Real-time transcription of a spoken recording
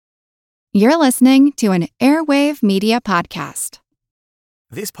You're listening to an Airwave Media Podcast.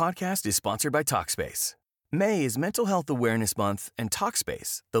 This podcast is sponsored by Talkspace. May is Mental Health Awareness Month, and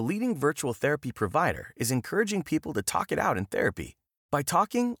Talkspace, the leading virtual therapy provider, is encouraging people to talk it out in therapy. By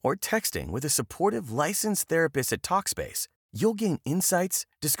talking or texting with a supportive, licensed therapist at Talkspace, you'll gain insights,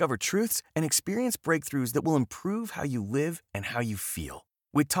 discover truths, and experience breakthroughs that will improve how you live and how you feel.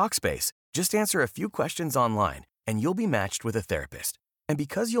 With Talkspace, just answer a few questions online, and you'll be matched with a therapist. And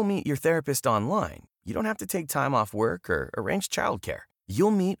because you'll meet your therapist online, you don't have to take time off work or arrange childcare.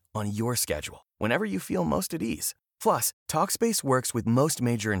 You'll meet on your schedule, whenever you feel most at ease. Plus, Talkspace works with most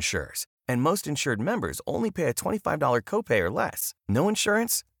major insurers, and most insured members only pay a $25 copay or less. No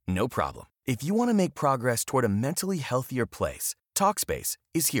insurance? No problem. If you want to make progress toward a mentally healthier place, Talkspace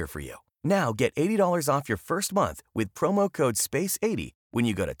is here for you. Now get $80 off your first month with promo code SPACE80 when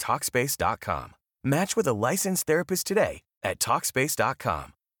you go to Talkspace.com. Match with a licensed therapist today at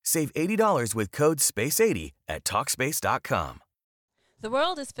Talkspace.com. Save $80 with code SPACE80 at Talkspace.com. The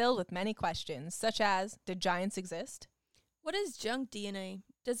world is filled with many questions, such as, did giants exist? What is junk DNA?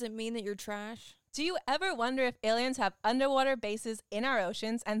 Does it mean that you're trash? Do you ever wonder if aliens have underwater bases in our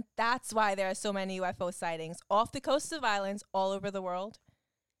oceans, and that's why there are so many UFO sightings off the coasts of islands all over the world?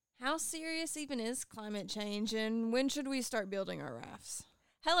 How serious even is climate change, and when should we start building our rafts?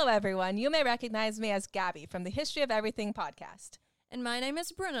 Hello, everyone. You may recognize me as Gabby from the History of Everything podcast. And my name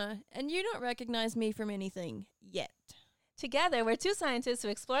is Bruna, and you don't recognize me from anything yet. Together, we're two scientists who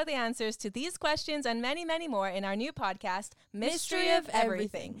explore the answers to these questions and many, many more in our new podcast, Mystery of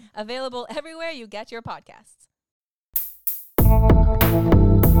Everything, available everywhere you get your podcasts.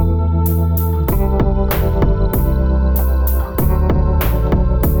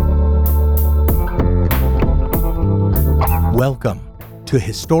 Welcome to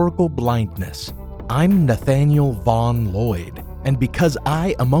Historical Blindness. I'm Nathaniel Vaughn Lloyd, and because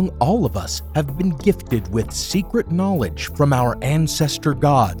I, among all of us, have been gifted with secret knowledge from our ancestor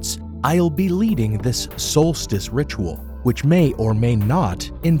gods, I'll be leading this solstice ritual, which may or may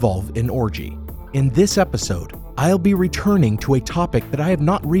not involve an orgy. In this episode, I'll be returning to a topic that I have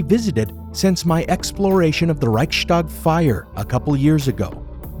not revisited since my exploration of the Reichstag fire a couple years ago.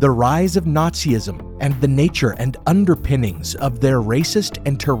 The rise of Nazism and the nature and underpinnings of their racist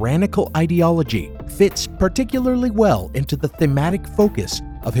and tyrannical ideology fits particularly well into the thematic focus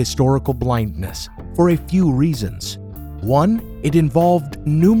of historical blindness for a few reasons. One, it involved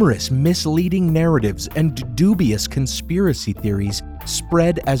numerous misleading narratives and dubious conspiracy theories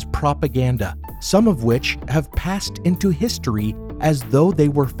spread as propaganda, some of which have passed into history as though they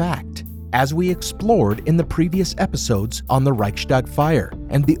were fact, as we explored in the previous episodes on the Reichstag fire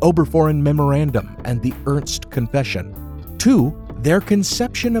and the Oberfohren Memorandum and the Ernst Confession. Two, their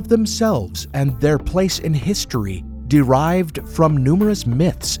conception of themselves and their place in history derived from numerous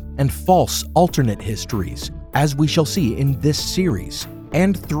myths and false alternate histories, as we shall see in this series.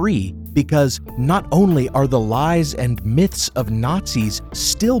 And three, because not only are the lies and myths of Nazis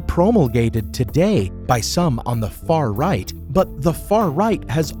still promulgated today by some on the far right, but the far right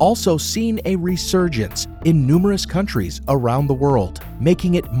has also seen a resurgence in numerous countries around the world,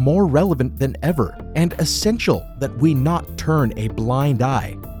 making it more relevant than ever and essential that we not turn a blind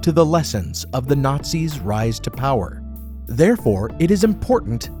eye to the lessons of the Nazis' rise to power. Therefore, it is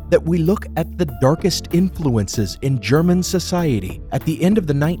important that we look at the darkest influences in German society at the end of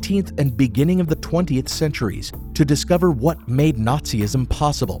the 19th and beginning of the 20th centuries to discover what made Nazism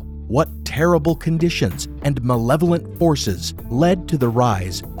possible, what terrible conditions and malevolent forces led to the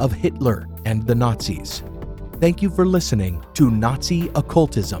rise of Hitler and the Nazis. Thank you for listening to Nazi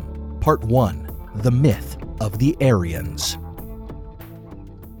Occultism, Part 1, The Myth of the Aryans.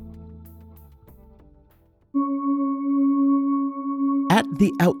 At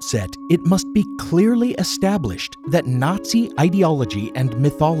the outset, it must be clearly established that Nazi ideology and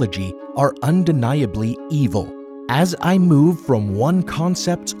mythology are undeniably evil. As I move from one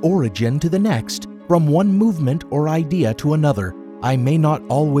concept's origin to the next, from one movement or idea to another, I may not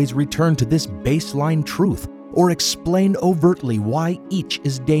always return to this baseline truth or explain overtly why each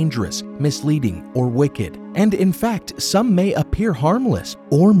is dangerous, misleading, or wicked. And in fact, some may appear harmless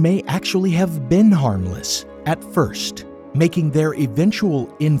or may actually have been harmless at first, making their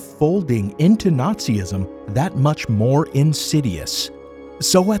eventual enfolding into Nazism that much more insidious.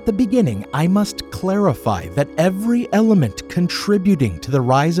 So at the beginning, I must clarify that every element contributing to the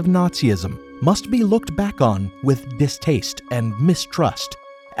rise of Nazism must be looked back on with distaste and mistrust,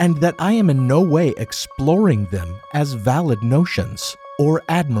 and that I am in no way exploring them as valid notions or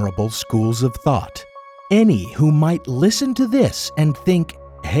admirable schools of thought. Any who might listen to this and think,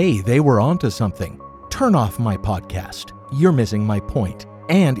 hey, they were onto something, turn off my podcast. You're missing my point.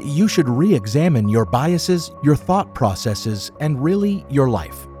 And you should re-examine your biases, your thought processes, and really your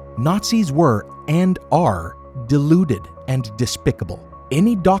life. Nazis were, and are, deluded and despicable.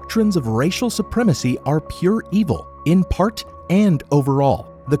 Any doctrines of racial supremacy are pure evil, in part and overall.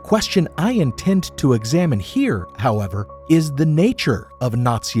 The question I intend to examine here, however, is the nature of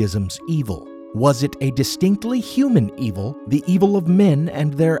Nazism's evil. Was it a distinctly human evil, the evil of men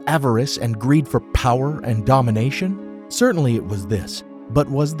and their avarice and greed for power and domination? Certainly it was this, but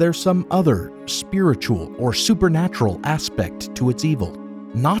was there some other spiritual or supernatural aspect to its evil?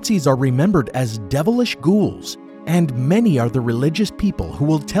 Nazis are remembered as devilish ghouls, and many are the religious people who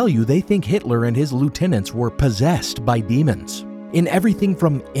will tell you they think Hitler and his lieutenants were possessed by demons. In everything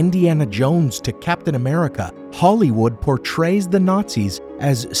from Indiana Jones to Captain America, Hollywood portrays the Nazis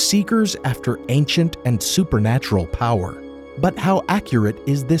as seekers after ancient and supernatural power. But how accurate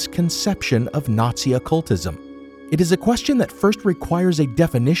is this conception of Nazi occultism? It is a question that first requires a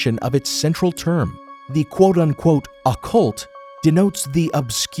definition of its central term. The quote-unquote occult denotes the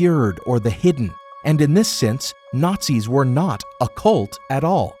obscured or the hidden, and in this sense, Nazis were not occult at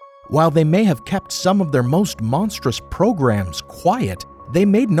all. While they may have kept some of their most monstrous programs quiet, they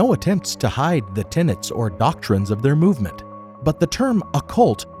made no attempts to hide the tenets or doctrines of their movement. But the term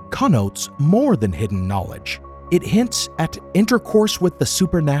occult connotes more than hidden knowledge. It hints at intercourse with the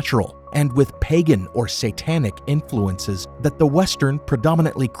supernatural and with pagan or satanic influences that the Western,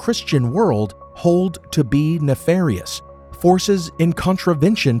 predominantly Christian world hold to be nefarious, forces in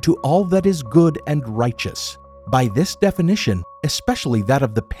contravention to all that is good and righteous. By this definition, especially that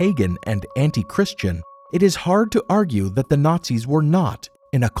of the pagan and anti-Christian, it is hard to argue that the Nazis were not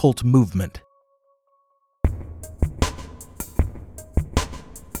an occult movement.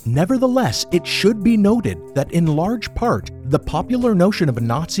 Nevertheless, it should be noted that in large part, the popular notion of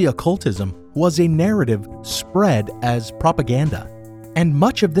Nazi occultism was a narrative spread as propaganda. And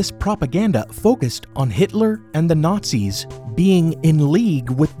much of this propaganda focused on Hitler and the Nazis being in league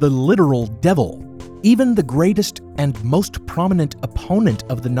with the literal devil. Even the greatest and most prominent opponent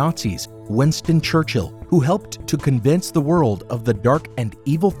of the Nazis, Winston Churchill, who helped to convince the world of the dark and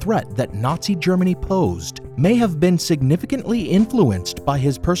evil threat that Nazi Germany posed, may have been significantly influenced by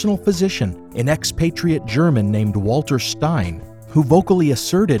his personal physician, an expatriate German named Walter Stein, who vocally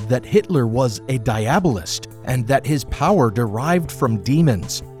asserted that Hitler was a diabolist and that his power derived from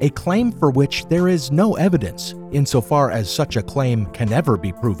demons, a claim for which there is no evidence, insofar as such a claim can ever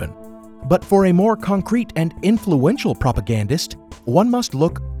be proven. But for a more concrete and influential propagandist, one must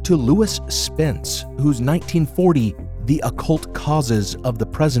look to Louis Spence, whose 1940 The Occult Causes of the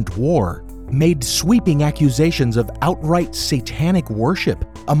Present War made sweeping accusations of outright satanic worship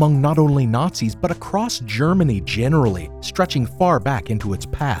among not only Nazis but across Germany generally, stretching far back into its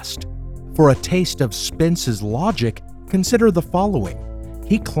past. For a taste of Spence's logic, consider the following.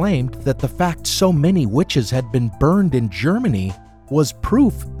 He claimed that the fact so many witches had been burned in Germany was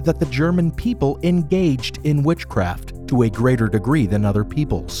proof that the German people engaged in witchcraft to a greater degree than other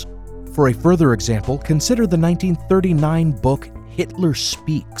peoples. For a further example, consider the 1939 book Hitler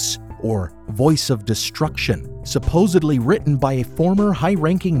Speaks, or Voice of Destruction, supposedly written by a former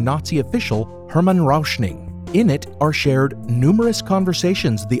high-ranking Nazi official, Hermann Rauschning. In it are shared numerous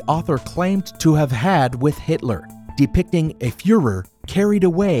conversations the author claimed to have had with Hitler, depicting a Führer carried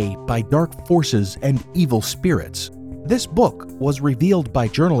away by dark forces and evil spirits. This book was revealed by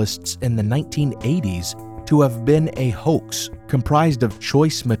journalists in the 1980s to have been a hoax comprised of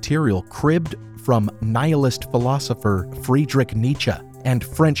choice material cribbed from nihilist philosopher Friedrich Nietzsche and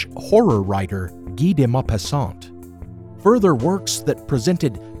French horror writer Guy de Maupassant. Further works that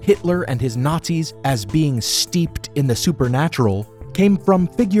presented Hitler and his Nazis as being steeped in the supernatural came from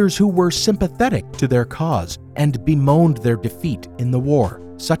figures who were sympathetic to their cause and bemoaned their defeat in the war,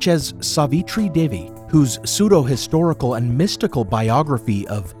 such as Savitri Devi, whose pseudo-historical and mystical biography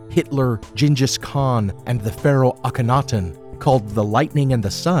of Hitler, Genghis Khan, and the pharaoh Akhenaten, called The Lightning and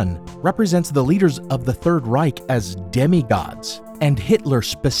the Sun, represents the leaders of the Third Reich as demigods, and Hitler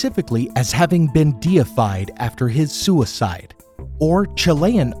specifically as having been deified after his suicide. Or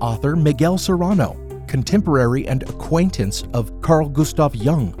Chilean author Miguel Serrano, contemporary and acquaintance of Carl Gustav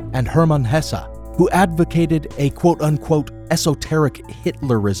Jung and Hermann Hesse, who advocated a quote-unquote esoteric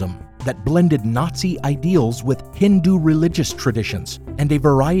Hitlerism that blended Nazi ideals with Hindu religious traditions and a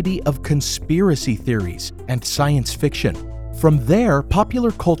variety of conspiracy theories and science fiction. From there,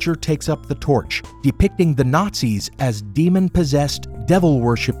 popular culture takes up the torch, depicting the Nazis as demon-possessed,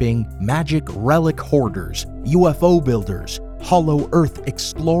 devil-worshipping, magic relic hoarders, UFO builders, hollow earth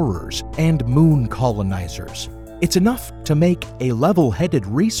explorers, and moon colonizers. It's enough to make a level-headed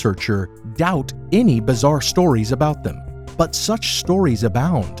researcher doubt any bizarre stories about them. but such stories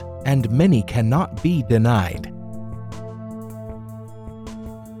abound, and many cannot be denied.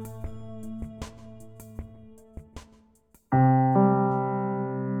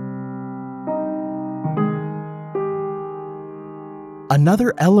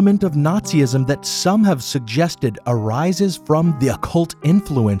 Another element of Nazism that some have suggested arises from the occult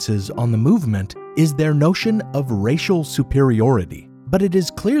influences on the movement is their notion of racial superiority. But it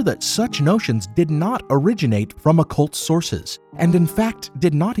is clear that such notions did not originate from occult sources, and in fact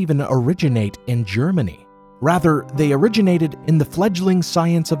did not even originate in Germany. Rather, they originated in the fledgling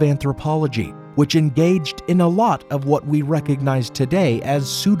science of anthropology, which engaged in a lot of what we recognize today as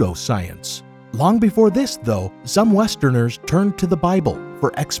pseudoscience. Long before this, though, some Westerners turned to the Bible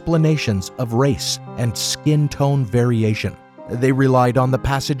for explanations of race and skin tone variation. They relied on the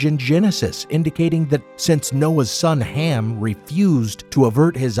passage in Genesis indicating that since Noah's son Ham refused to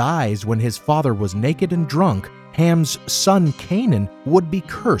avert his eyes when his father was naked and drunk, Ham's son Canaan would be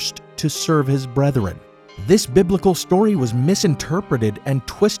cursed to serve his brethren. This biblical story was misinterpreted and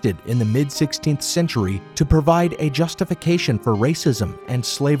twisted in the mid-16th century to provide a justification for racism and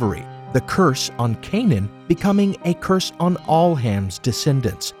slavery, the curse on Canaan becoming a curse on all Ham's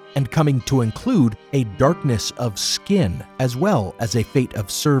descendants, and coming to include a darkness of skin as well as a fate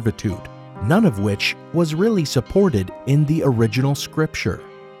of servitude, none of which was really supported in the original scripture.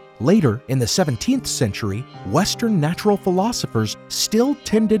 Later, in the 17th century, Western natural philosophers still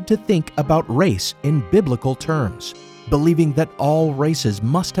tended to think about race in biblical terms, believing that all races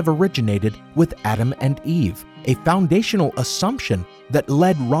must have originated with Adam and Eve, a foundational assumption that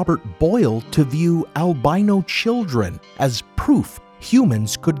led Robert Boyle to view albino children as proof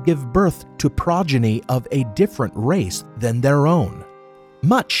humans could give birth to progeny of a different race than their own.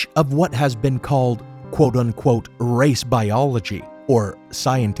 Much of what has been called quote-unquote race biology or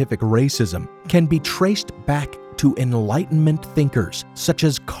scientific racism can be traced back to Enlightenment thinkers such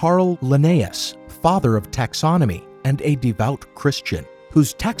as Carl Linnaeus, father of taxonomy and a devout Christian,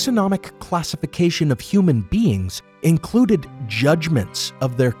 whose taxonomic classification of human beings included judgments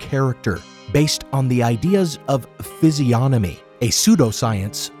of their character based on the ideas of physiognomy, a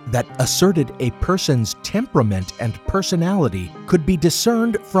pseudoscience that asserted a person's temperament and personality could be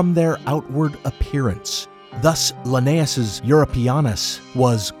discerned from their outward appearance. Thus, Linnaeus's Europeanus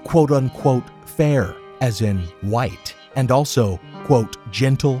was quote-unquote fair, as in white, and also, quote,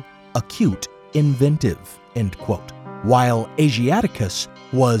 gentle, acute, inventive, end quote, while Asiaticus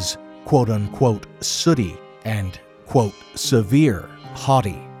was quote-unquote sooty and, quote, severe,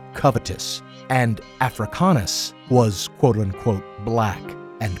 haughty, covetous, and Africanus was quote-unquote black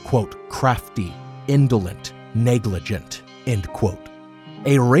and, quote, crafty, indolent, negligent, end quote.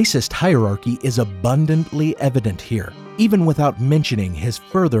 A racist hierarchy is abundantly evident here, even without mentioning his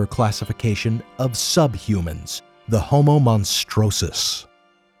further classification of subhumans, the Homo monstrosus.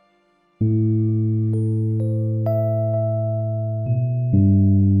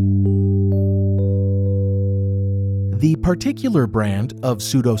 The particular brand of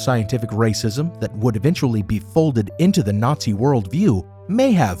pseudoscientific racism that would eventually be folded into the Nazi worldview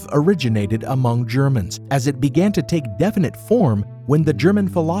may have originated among Germans, as it began to take definite form when the German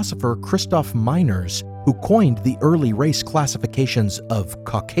philosopher Christoph Meiners, who coined the early race classifications of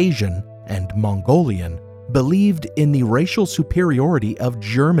Caucasian and Mongolian, believed in the racial superiority of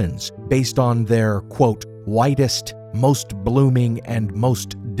Germans based on their, quote, whitest, most blooming, and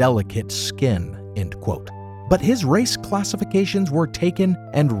most delicate skin, end quote. But his race classifications were taken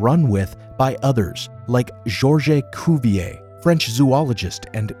and run with by others, like Georges Cuvier, French zoologist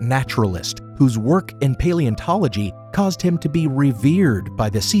and naturalist, whose work in paleontology caused him to be revered by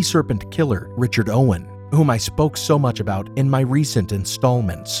the sea serpent killer Richard Owen, whom I spoke so much about in my recent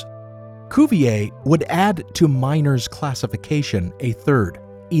installments. Cuvier would add to Meiners' classification a third,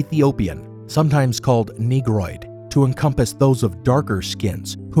 Ethiopian, sometimes called Negroid, to encompass those of darker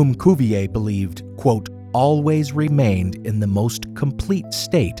skins, whom Cuvier believed, quote, always remained in the most complete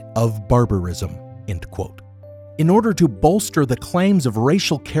state of barbarism, end quote. In order to bolster the claims of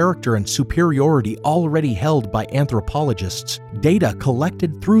racial character and superiority already held by anthropologists, data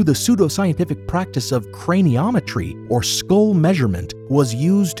collected through the pseudoscientific practice of craniometry or skull measurement was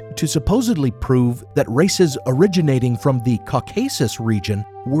used to supposedly prove that races originating from the Caucasus region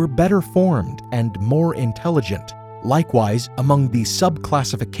were better formed and more intelligent. Likewise, among the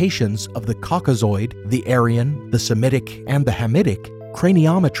subclassifications of the Caucasoid, the Aryan, the Semitic, and the Hamitic,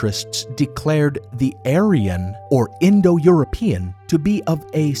 craniometrists declared the Aryan or Indo-European to be of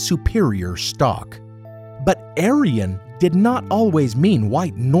a superior stock. But Aryan did not always mean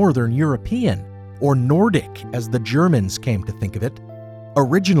white Northern European, or Nordic as the Germans came to think of it.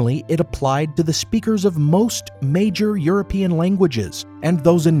 Originally, it applied to the speakers of most major European languages and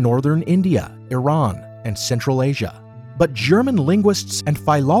those in northern India, Iran, and Central Asia. But German linguists and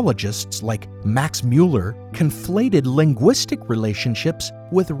philologists like Max Müller conflated linguistic relationships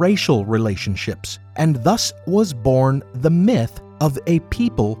with racial relationships, and thus was born the myth of a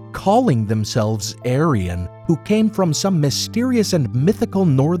people calling themselves Aryan who came from some mysterious and mythical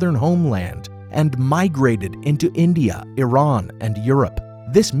northern homeland and migrated into India, Iran, and Europe.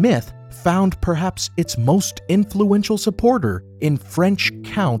 This myth found perhaps its most influential supporter in French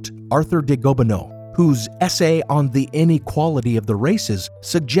Count Arthur de Gobineau, whose essay on the inequality of the races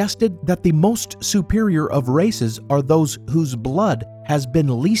suggested that the most superior of races are those whose blood has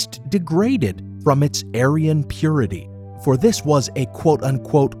been least degraded from its Aryan purity. For this was a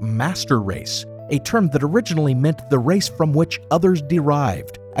quote-unquote master race, a term that originally meant the race from which others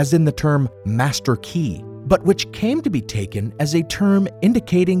derived, as in the term master key, but which came to be taken as a term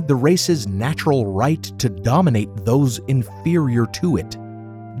indicating the race's natural right to dominate those inferior to it.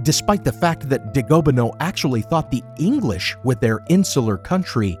 Despite the fact that de Gobineau actually thought the English, with their insular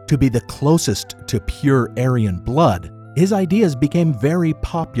country, to be the closest to pure Aryan blood, his ideas became very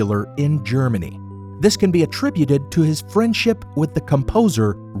popular in Germany. This can be attributed to his friendship with the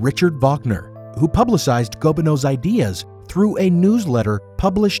composer Richard Wagner, who publicized Gobineau's ideas through a newsletter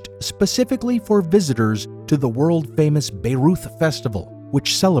published specifically for visitors to the world-famous Bayreuth Festival,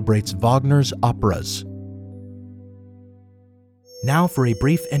 which celebrates Wagner's operas. Now for a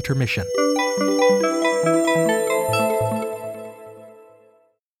brief intermission.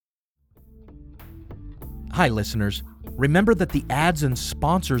 Hi, listeners. Remember that the ads and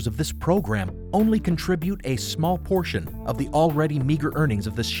sponsors of this program only contribute a small portion of the already meager earnings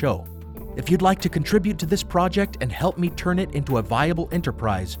of this show. If you'd like to contribute to this project and help me turn it into a viable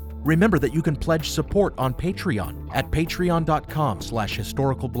enterprise, remember that you can pledge support on Patreon at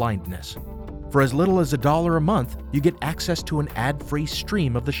patreon.com/historicalblindness. For as little as $1 a month, you get access to an ad-free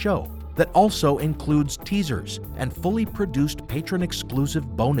stream of the show that also includes teasers and fully produced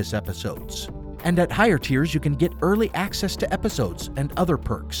patron-exclusive bonus episodes. And at higher tiers, you can get early access to episodes and other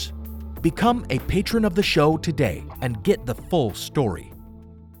perks. Become a patron of the show today and get the full story.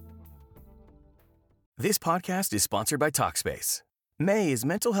 This podcast is sponsored by Talkspace. May is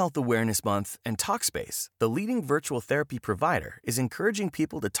Mental Health Awareness Month, and Talkspace, the leading virtual therapy provider, is encouraging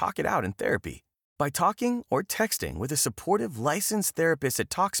people to talk it out in therapy. By talking or texting with a supportive, licensed therapist at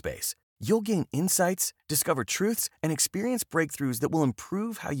Talkspace, you'll gain insights, discover truths, and experience breakthroughs that will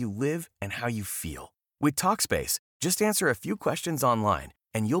improve how you live and how you feel. With Talkspace, just answer a few questions online,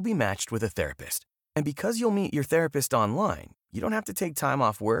 and you'll be matched with a therapist. And because you'll meet your therapist online, you don't have to take time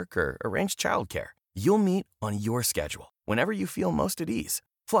off work or arrange childcare. You'll meet on your schedule, whenever you feel most at ease.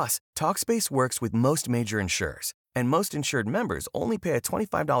 Plus, Talkspace works with most major insurers, and most insured members only pay a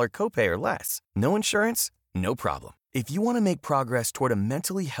 $25 copay or less. No insurance? No problem. If you want to make progress toward a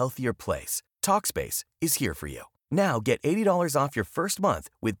mentally healthier place, Talkspace is here for you. Now get $80 off your first month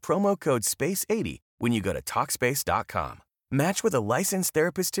with promo code SPACE80 when you go to Talkspace.com. Match with a licensed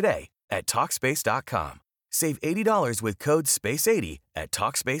therapist today at Talkspace.com. Save $80 with code SPACE80 at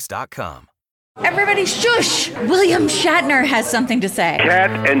Talkspace.com. Everybody shush! William Shatner has something to say.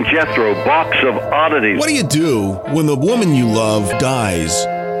 Cat and Jethro, box of oddities. What do you do when the woman you love dies?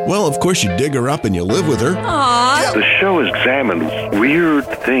 Well, of course you dig her up and you live with her. Aww. The show examines weird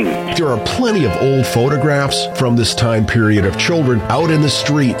things. There are plenty of old photographs from this time period of children out in the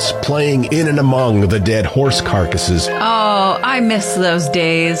streets playing in and among the dead horse carcasses. Oh, I miss those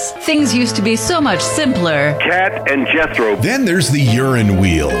days. Things used to be so much simpler. Cat and Jethro. Then there's the urine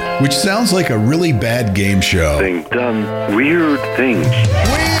wheel, which sounds like a really bad game show. Thing done weird things.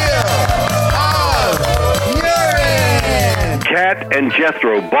 Cat and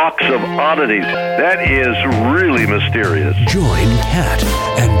Jethro, box of oddities. That is really mysterious. Join Cat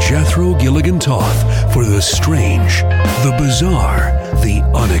and Jethro Gilligan Toth for the strange, the bizarre, the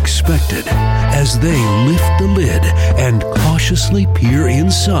unexpected, as they lift the lid and cautiously peer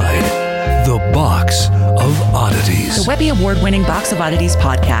inside the Box of Oddities. The Webby Award-winning Box of Oddities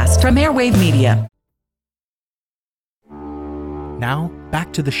podcast from Airwave Media. Now,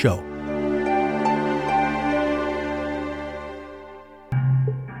 back to the show.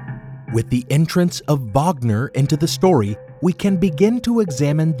 With the entrance of Wagner into the story, we can begin to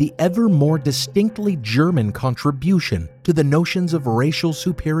examine the ever more distinctly German contribution to the notions of racial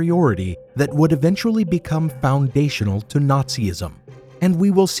superiority that would eventually become foundational to Nazism. And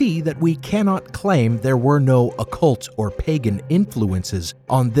we will see that we cannot claim there were no occult or pagan influences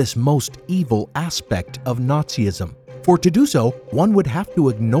on this most evil aspect of Nazism. For to do so, one would have to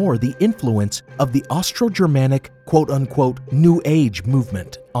ignore the influence of the Austro-Germanic quote-unquote New Age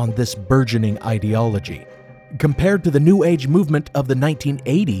movement on this burgeoning ideology. Compared to the New Age movement of the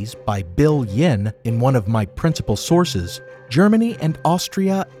 1980s by Bill Yin in one of my principal sources, Germany and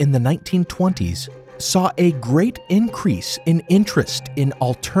Austria in the 1920s saw a great increase in interest in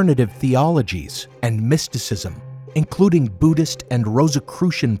alternative theologies and mysticism, including Buddhist and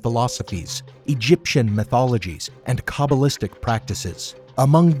Rosicrucian philosophies, Egyptian mythologies, and Kabbalistic practices.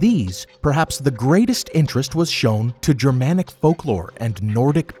 Among these, perhaps the greatest interest was shown to Germanic folklore and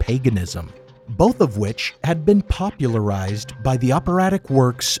Nordic paganism, both of which had been popularized by the operatic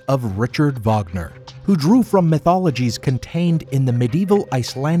works of Richard Wagner, who drew from mythologies contained in the medieval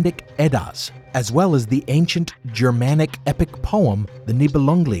Icelandic Eddas, as well as the ancient Germanic epic poem, the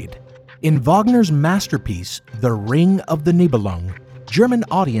Nibelunglied. In Wagner's masterpiece, The Ring of the Nibelung, German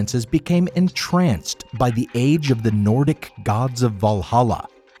audiences became entranced by the age of the Nordic gods of Valhalla,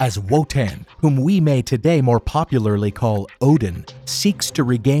 as Wotan, whom we may today more popularly call Odin, seeks to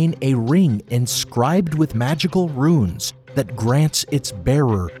regain a ring inscribed with magical runes that grants its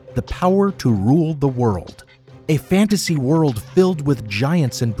bearer the power to rule the world. A fantasy world filled with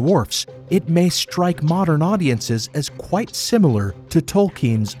giants and dwarfs, it may strike modern audiences as quite similar to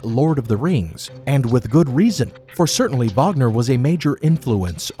Tolkien's Lord of the Rings, and with good reason, for certainly Wagner was a major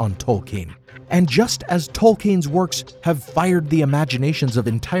influence on Tolkien. And just as Tolkien's works have fired the imaginations of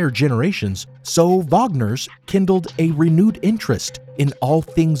entire generations, so Wagner's kindled a renewed interest in all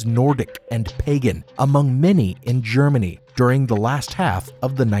things Nordic and pagan among many in Germany during the last half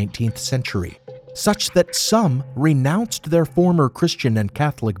of the 19th century, such that some renounced their former Christian and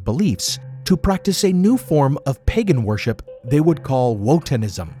Catholic beliefs to practice a new form of pagan worship they would call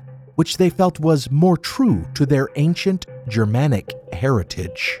Wotanism, which they felt was more true to their ancient Germanic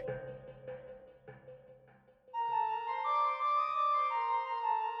heritage.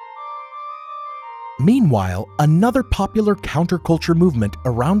 Meanwhile, another popular counterculture movement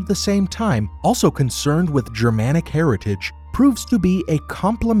around the same time, also concerned with Germanic heritage, proves to be a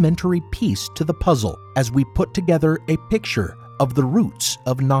complementary piece to the puzzle as we put together a picture of the roots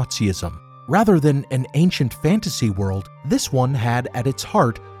of Nazism. Rather than an ancient fantasy world, this one had at its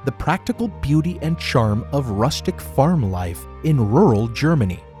heart the practical beauty and charm of rustic farm life in rural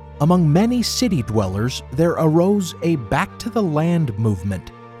Germany. Among many city dwellers, there arose a back-to-the-land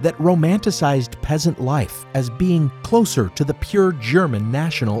movement that romanticized peasant life as being closer to the pure German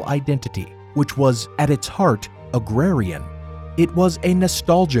national identity, which was at its heart agrarian. It was a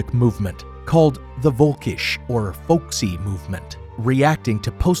nostalgic movement called the Volkisch or folksy movement, reacting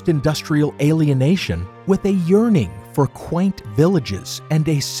to post-industrial alienation with a yearning for quaint villages and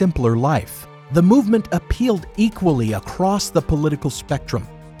a simpler life. The movement appealed equally across the political spectrum,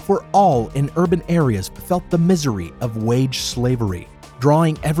 for all in urban areas felt the misery of wage slavery,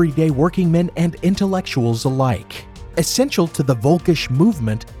 drawing everyday working men and intellectuals alike. Essential to the Volkisch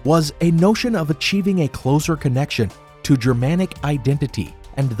movement was a notion of achieving a closer connection to Germanic identity,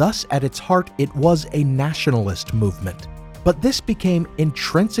 and thus at its heart it was a nationalist movement. But this became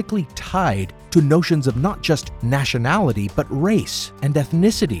intrinsically tied to notions of not just nationality but race and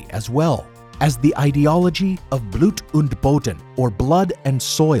ethnicity as well, as the ideology of Blut und Boden, or blood and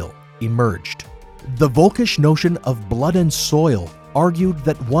soil, emerged. The Volkisch notion of blood and soil argued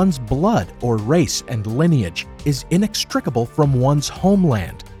that one's blood or race and lineage is inextricable from one's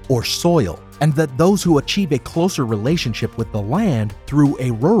homeland or soil, and that those who achieve a closer relationship with the land through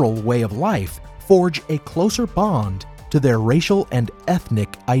a rural way of life forge a closer bond to their racial and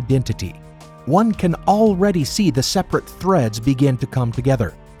ethnic identity. One can already see the separate threads begin to come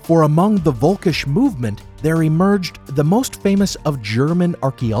together, for among the Volkisch movement there emerged the most famous of German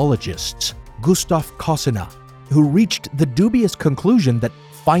archaeologists, Gustav Kossina, who reached the dubious conclusion that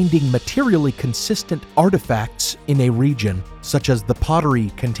finding materially consistent artifacts in a region, such as the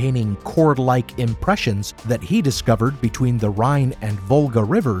pottery containing cord-like impressions that he discovered between the Rhine and Volga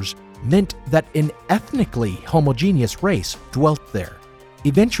rivers, meant that an ethnically homogeneous race dwelt there.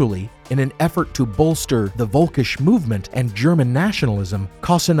 Eventually, in an effort to bolster the Volkisch movement and German nationalism,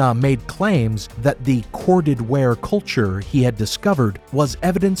 Kossina made claims that the corded ware culture he had discovered was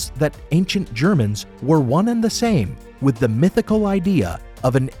evidence that ancient Germans were one and the same with the mythical idea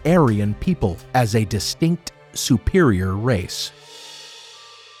of an Aryan people as a distinct, superior race.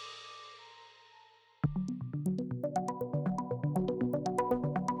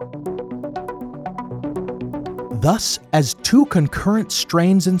 Thus, as two concurrent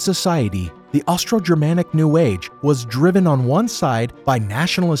strains in society, The Austro-Germanic New Age was driven on one side by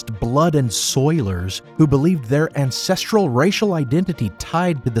nationalist blood and soilers who believed their ancestral racial identity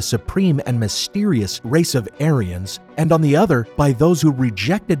tied to the supreme and mysterious race of Aryans, and on the other by those who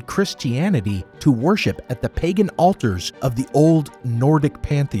rejected Christianity to worship at the pagan altars of the old Nordic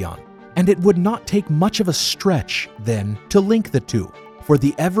pantheon. And it would not take much of a stretch, then, to link the two, for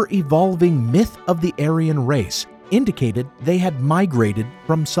the ever-evolving myth of the Aryan race indicated they had migrated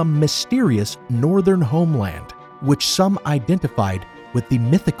from some mysterious northern homeland, which some identified with the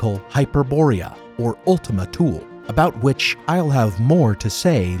mythical Hyperborea, or Ultima Thule, about which I'll have more to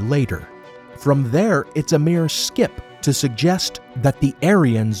say later. From there, it's a mere skip to suggest that the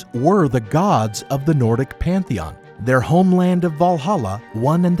Aryans were the gods of the Nordic pantheon, their homeland of Valhalla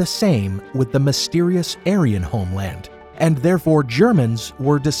one and the same with the mysterious Aryan homeland, and therefore Germans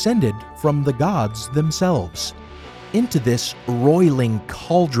were descended from the gods themselves. Into this roiling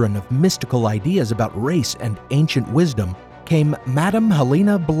cauldron of mystical ideas about race and ancient wisdom came Madame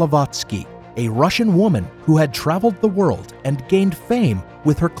Helena Blavatsky, a Russian woman who had traveled the world and gained fame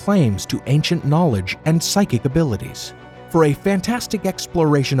with her claims to ancient knowledge and psychic abilities. For a fantastic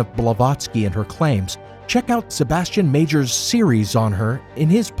exploration of Blavatsky and her claims, check out Sebastian Major's series on her in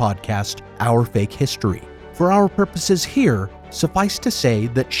his podcast, Our Fake History. For our purposes here, suffice to say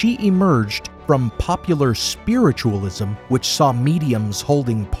that she emerged from popular spiritualism, which saw mediums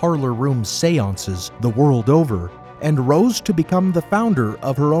holding parlor room seances the world over, and rose to become the founder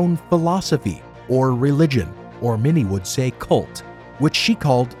of her own philosophy, or religion, or many would say cult, which she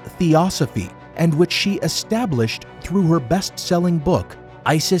called Theosophy, and which she established through her best-selling book,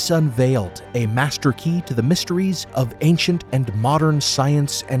 Isis Unveiled, a master key to the mysteries of ancient and modern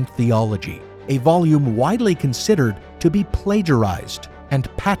science and theology, a volume widely considered to be plagiarized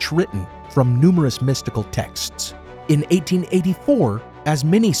and patch-written from numerous mystical texts. In 1884, as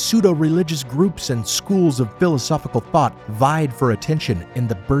many pseudo-religious groups and schools of philosophical thought vied for attention in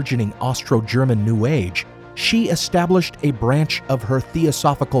the burgeoning Austro-German New Age, she established a branch of her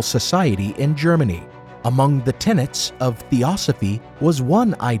Theosophical Society in Germany. Among the tenets of Theosophy was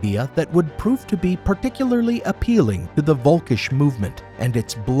one idea that would prove to be particularly appealing to the Volkisch movement and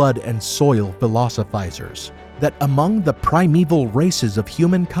its blood and soil philosophizers, that among the primeval races of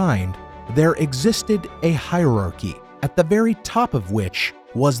humankind, there existed a hierarchy, at the very top of which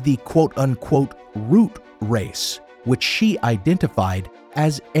was the quote-unquote root race, which she identified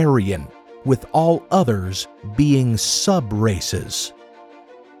as Aryan, with all others being sub-races.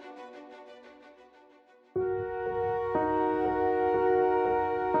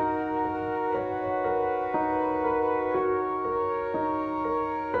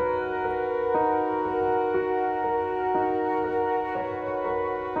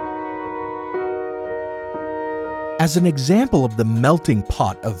 As an example of the melting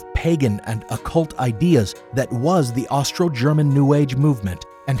pot of pagan and occult ideas that was the Austro-German New Age movement,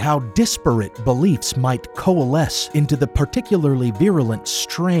 and how disparate beliefs might coalesce into the particularly virulent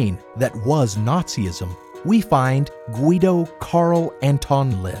strain that was Nazism, we find Guido Carl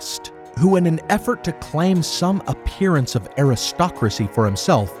Anton List, who in an effort to claim some appearance of aristocracy for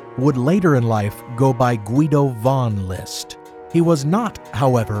himself, would later in life go by Guido von List. He was not,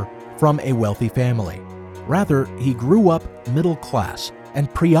 however, from a wealthy family. Rather, he grew up middle class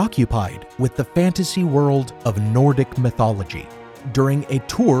and preoccupied with the fantasy world of Nordic mythology. During a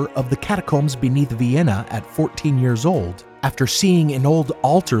tour of the catacombs beneath Vienna at 14 years old, after seeing an old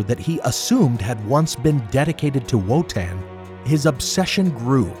altar that he assumed had once been dedicated to Wotan, his obsession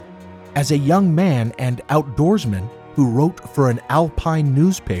grew. As a young man and outdoorsman who wrote for an Alpine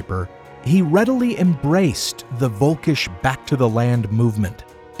newspaper, he readily embraced the Volkisch Back to the Land movement,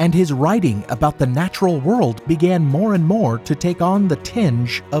 and his writing about the natural world began more and more to take on the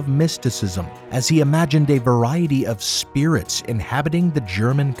tinge of mysticism, as he imagined a variety of spirits inhabiting the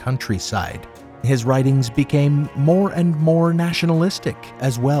German countryside. His writings became more and more nationalistic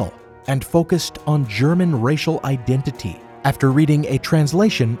as well, and focused on German racial identity, after reading a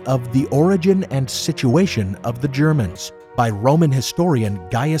translation of The Origin and Situation of the Germans by Roman historian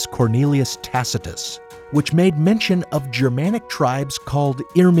Gaius Cornelius Tacitus, which made mention of Germanic tribes called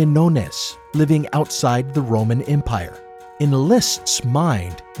Irminones living outside the Roman Empire. In List's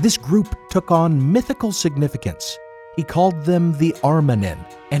mind, this group took on mythical significance. He called them the Armanen,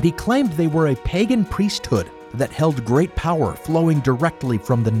 and he claimed they were a pagan priesthood that held great power flowing directly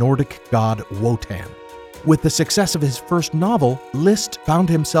from the Nordic god Wotan. With the success of his first novel, List found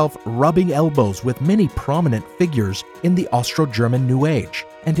himself rubbing elbows with many prominent figures in the Austro-German New Age,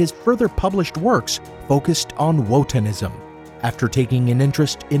 and his further published works focused on Wotanism. After taking an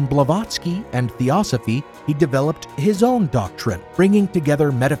interest in Blavatsky and theosophy, he developed his own doctrine, bringing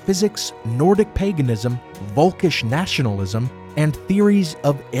together metaphysics, Nordic paganism, Volkish nationalism, and theories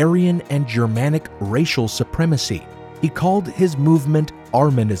of Aryan and Germanic racial supremacy. He called his movement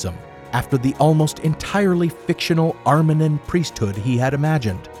Armanism, after the almost entirely fictional Armanen priesthood he had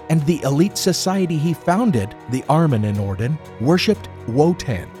imagined. And the elite society he founded, the Armanen-Orden, worshipped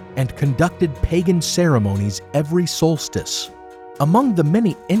Wotan and conducted pagan ceremonies every solstice. Among the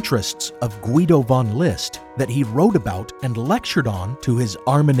many interests of Guido von List that he wrote about and lectured on to his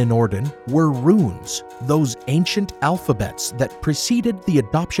Armanen-Orden were runes, those ancient alphabets that preceded the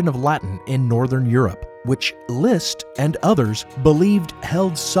adoption of Latin in Northern Europe, which List and others believed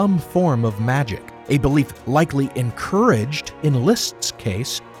held some form of magic, a belief likely encouraged, in List's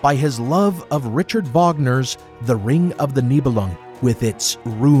case, by his love of Richard Wagner's The Ring of the Nibelung, with its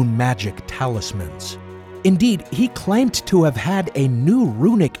rune magic talismans. Indeed, he claimed to have had a new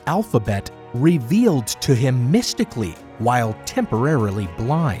runic alphabet revealed to him mystically while temporarily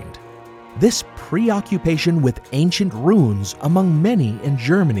blind. This preoccupation with ancient runes among many in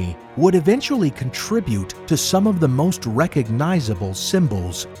Germany would eventually contribute to some of the most recognizable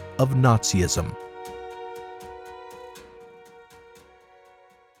symbols of Nazism.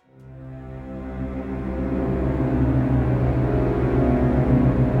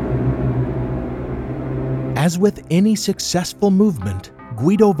 As with any successful movement,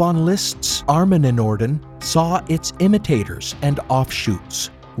 Guido von List's Armanen-Orden saw its imitators and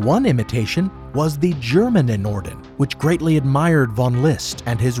offshoots. One imitation was the Germanen-Orden, which greatly admired von List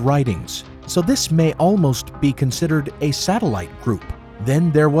and his writings, so this may almost be considered a satellite group.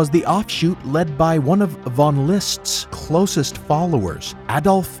 Then there was the offshoot led by one of von List's closest followers,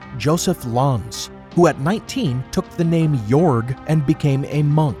 Adolf Joseph Lanz, who at 19 took the name Jorg and became a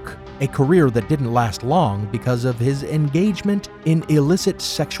monk, a career that didn't last long because of his engagement in illicit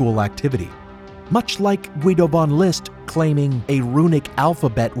sexual activity. Much like Guido von List claiming a runic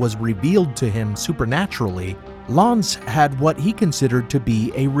alphabet was revealed to him supernaturally, Lanz had what he considered to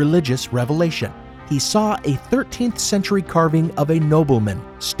be a religious revelation. He saw a 13th century carving of a nobleman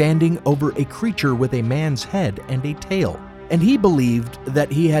standing over a creature with a man's head and a tail, and he believed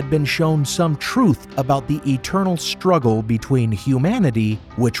that he had been shown some truth about the eternal struggle between humanity,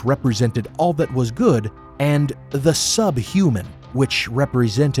 which represented all that was good, and the subhuman, which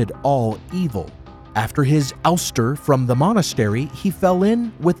represented all evil. After his ouster from the monastery, he fell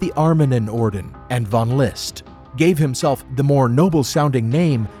in with the Armanen-Orden, and von List gave himself the more noble-sounding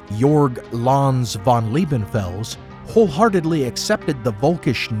name Jorg Lanz von Liebenfels, wholeheartedly accepted the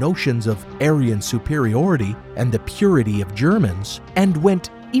Volkish notions of Aryan superiority and the purity of Germans, and went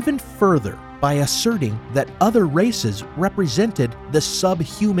even further by asserting that other races represented the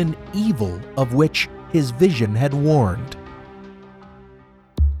subhuman evil of which his vision had warned.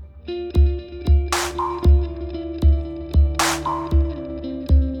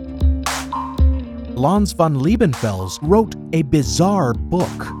 Lanz von Liebenfels wrote a bizarre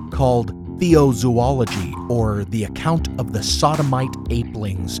book called Theozoology, or The Account of the Sodomite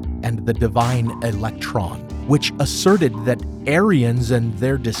Apelings and the Divine Electron, which asserted that Aryans and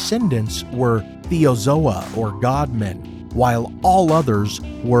their descendants were Theozoa, or God-men, while all others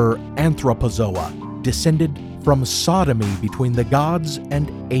were Anthropozoa, descended from sodomy between the gods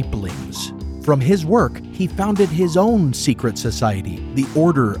and apelings. From his work, he founded his own secret society, the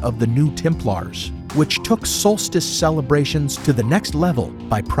Order of the New Templars, which took solstice celebrations to the next level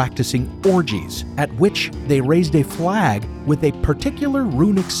by practicing orgies, at which they raised a flag with a particular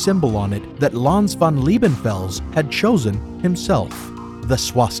runic symbol on it that Lanz von Liebenfels had chosen himself, the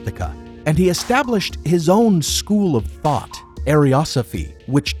swastika. And he established his own school of thought, Ariosophy,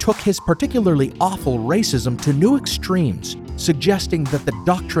 which took his particularly awful racism to new extremes, suggesting that the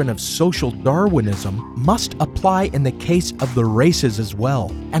doctrine of social Darwinism must apply in the case of the races as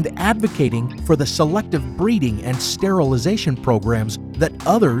well, and advocating for the selective breeding and sterilization programs that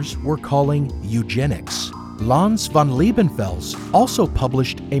others were calling eugenics. Lanz von Liebenfels also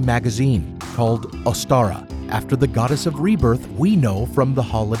published a magazine called Ostara, after the goddess of rebirth we know from the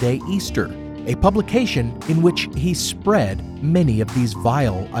holiday Easter, a publication in which he spread many of these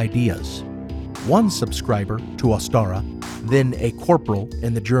vile ideas. One subscriber to Ostara, then a corporal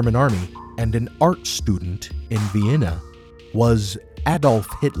in the German army and an art student in Vienna, was Adolf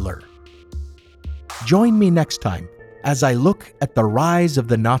Hitler. Join me next time as I look at the rise of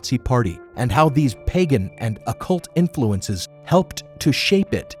the Nazi Party and how these pagan and occult influences helped to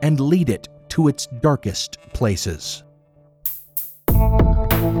shape it and lead it to its darkest places.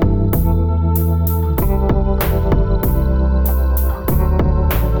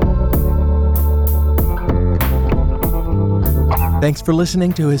 Thanks for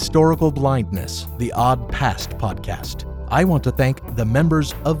listening to Historical Blindness, the Odd Past podcast. I want to thank the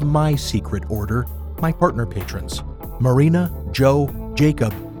members of my secret order, my partner patrons, Marina, Joe,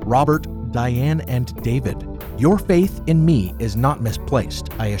 Jacob, Robert, Diane, and David. Your faith in me is not misplaced,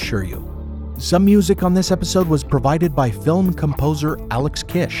 I assure you. Some music on this episode was provided by film composer Alex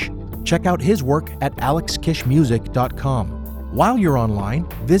Kish. Check out his work at alexkishmusic.com. While you're online,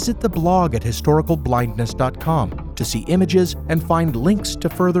 visit the blog at historicalblindness.com to see images and find links to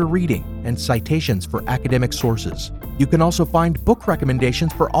further reading and citations for academic sources. You can also find book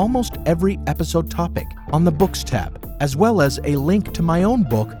recommendations for almost every episode topic on the Books tab, as well as a link to my own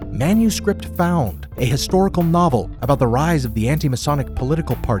book, Manuscript Found, a historical novel about the rise of the anti-Masonic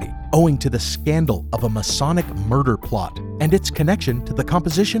political party owing to the scandal of a Masonic murder plot and its connection to the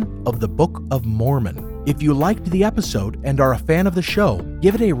composition of the Book of Mormon. If you liked the episode and are a fan of the show,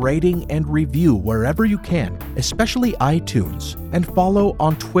 give it a rating and review wherever you can, especially iTunes, and follow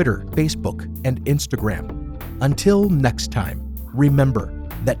on Twitter, Facebook, and Instagram. Until next time, remember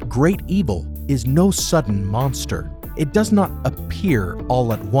that great evil is no sudden monster. It does not appear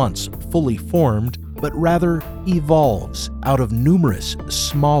all at once fully formed, but rather evolves out of numerous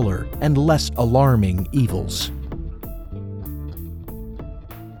smaller and less alarming evils.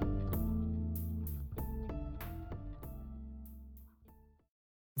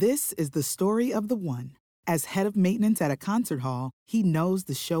 This is the story of the one. As head of maintenance at a concert hall, he knows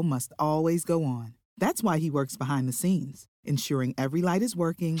the show must always go on. That's why he works behind the scenes, ensuring every light is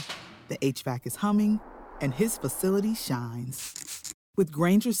working, the HVAC is humming, and his facility shines. With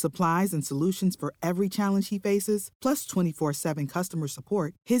Grainger's supplies and solutions for every challenge he faces, plus 24/7 customer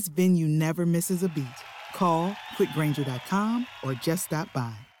support, his venue never misses a beat. Call quickgrainger.com or just stop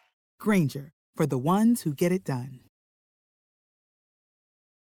by. Grainger, for the ones who get it done.